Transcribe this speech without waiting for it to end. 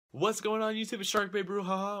What's going on YouTube? It's Sharkbait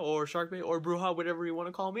Brouhaha or Sharkbait or Brouhaha, whatever you want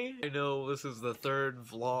to call me. I know this is the third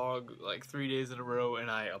vlog, like 3 days in a row,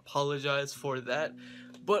 and I apologize for that.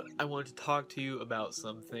 But I want to talk to you about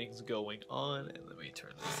some things going on, and let me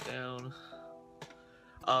turn this down.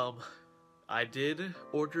 I did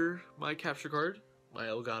order my capture card, my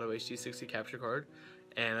Elgato HD60 capture card,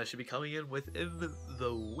 and I should be coming in within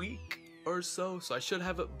the week or so. So I should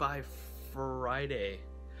have it by Friday.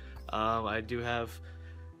 I do have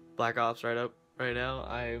Black Ops right now.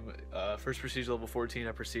 I'm first prestige level 14.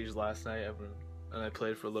 I prestiged last night, and I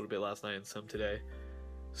played for a little bit last night and some today.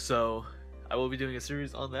 So I will be doing a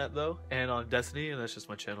series on that though, and on Destiny, and that's just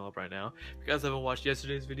my channel up right now. If you guys haven't watched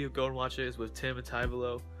yesterday's video, go and watch it. It's with Tim and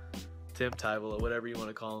TyVulo. TyVulo, whatever you want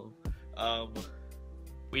to call him.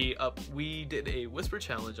 We did a whisper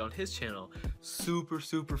challenge on his channel. Super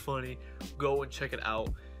funny. Go and check it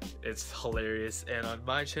out. It's hilarious. And on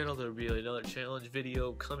my channel there will be another challenge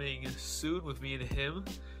video coming soon with me and him.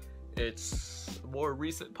 It's a more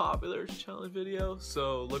recent popular challenge video,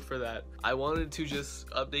 so look for that. I wanted to just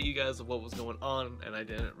update you guys of what was going on, and I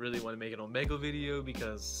didn't really want to make an Omelge video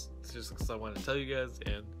because I wanted to tell you guys.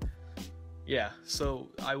 And yeah, so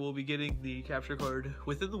I will be getting the capture card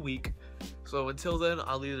within the week. So until then,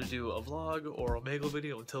 I'll either do a vlog or Omelge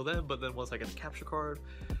video until then, but then once I get the capture card,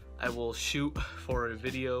 I will shoot for a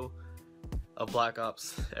video of Black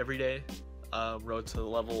Ops every day. Road to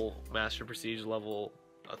level Master Prestige level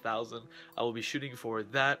 1000. I will be shooting for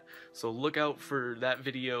that, so look out for that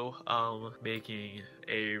video. Making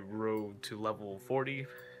a road to level 40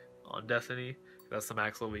 on Destiny. That's the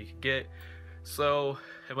max level you can get. So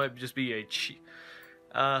it might just be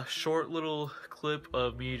a short little clip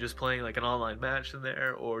of me just playing like an online match in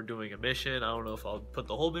there or doing a mission. I don't know if I'll put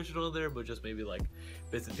the whole mission on there, but just maybe like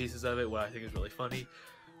bits and pieces of it, what I think is really funny.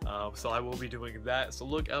 So I will be doing that, so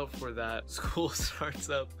look out for that. School starts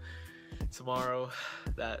up tomorrow.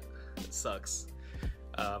 That sucks.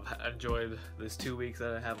 I enjoyed this 2 weeks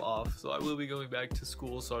that I have off, so I will be going back to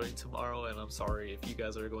school starting tomorrow, and I'm sorry if you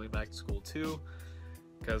guys are going back to school too,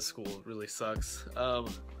 because school really sucks.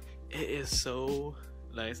 It is so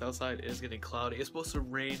nice outside. It is getting cloudy. It's supposed to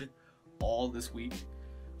rain all this week,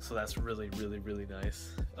 so that's really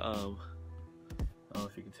nice. I don't know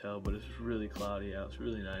if you can tell, but it's really cloudy out. It's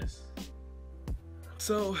really nice.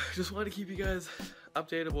 So just wanted to keep you guys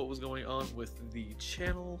updated what was going on with the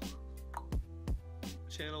channel.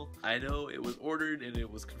 I know it was ordered and it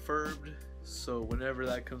was confirmed, so whenever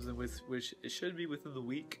that comes in, with which it should be within the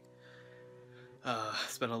week.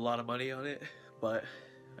 Spent a lot of money on it, but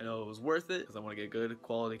I know it was worth it because I want to get good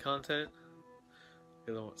quality content.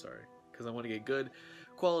 Because I want to get good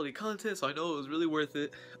quality content, so I know it was really worth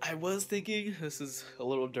it. I was thinking, this is a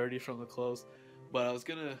little dirty from the clothes, but I was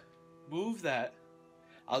gonna move that.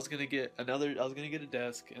 I was gonna get a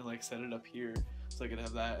desk and like set it up here so I could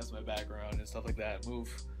have that as my background and stuff like that.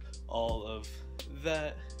 Move all of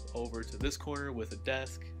that over to this corner with a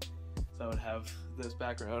desk, so I would have this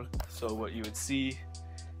background. So what you would see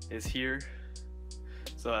is here.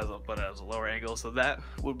 So but as a lower angle, so that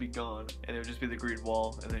would be gone, and it would just be the green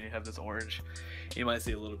wall, and then you have this orange. You might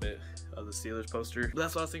see a little bit of the Steelers poster. But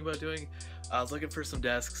that's what I was thinking about doing. I was looking for some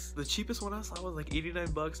desks. The cheapest one I saw was like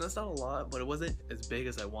 89 bucks. That's not a lot, but it wasn't as big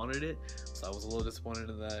as I wanted it, so I was a little disappointed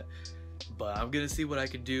in that. But I'm gonna see what I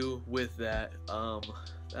can do with that.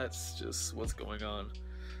 That's just what's going on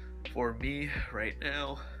for me right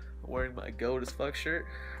now. I'm wearing my goat as fuck shirt.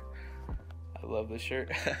 I love this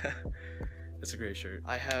shirt. It's a great shirt.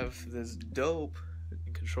 I have this dope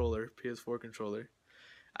controller, PS4 controller.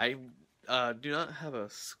 I do not have a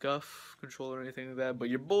scuff controller or anything like that, but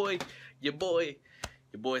your boy's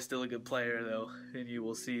still a good player though, and you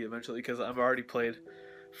will see eventually, because I've already played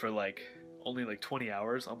for only 20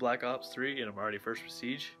 hours on Black Ops 3, and I'm already first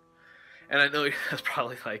prestige. And I know that's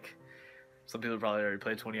probably some people probably already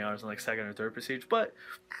played 20 hours on second or third prestige, but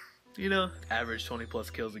you know, average 20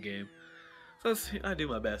 plus kills a game. So I do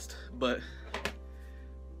my best, but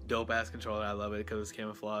dope ass controller. I love it because it's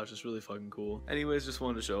camouflage. It's really fucking cool. Anyways, just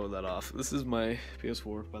wanted to show that off. This is my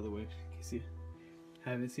PS4, by the way. Can you see?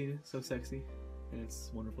 Haven't seen it? So sexy, and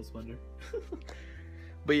it's wonderful splendor.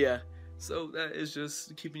 But yeah, so that is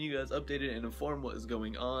just keeping you guys updated and informed what is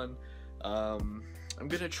going on. I'm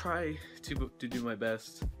gonna try to do my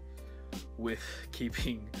best with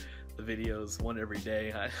keeping the videos one every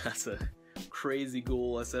day. That's a crazy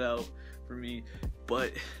goal I set out for me,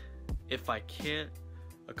 but if I can't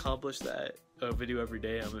accomplish that video every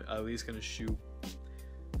day, I'm at least gonna shoot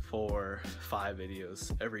for 5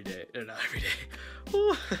 videos every day. Or not every day.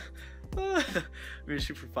 I'm gonna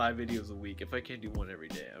shoot for 5 videos a week. If I can't do one every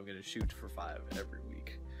day, I'm gonna shoot for 5 every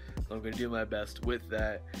week. So I'm gonna do my best with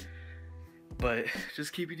that. But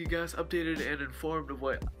just keeping you guys updated and informed of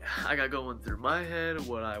what I got going through my head,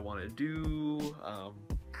 what I want to do.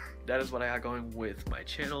 That is what I got going with my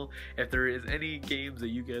channel. If there is any games that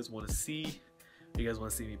you guys want to see, you guys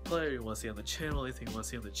want to see me play, or you want to see on the channel, anything you want to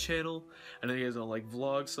see on the channel. I know you guys don't like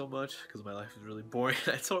vlogs so much because my life is really boring.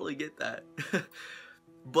 I totally get that.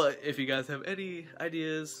 But if you guys have any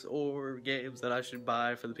ideas or games that I should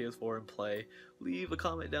buy for the PS4 and play, leave a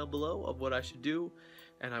comment down below of what I should do,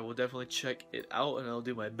 and I will definitely check it out and I'll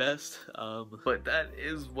do my best. But that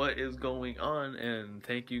is what is going on, and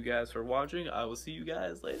thank you guys for watching. I will see you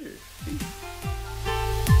guys later. Peace.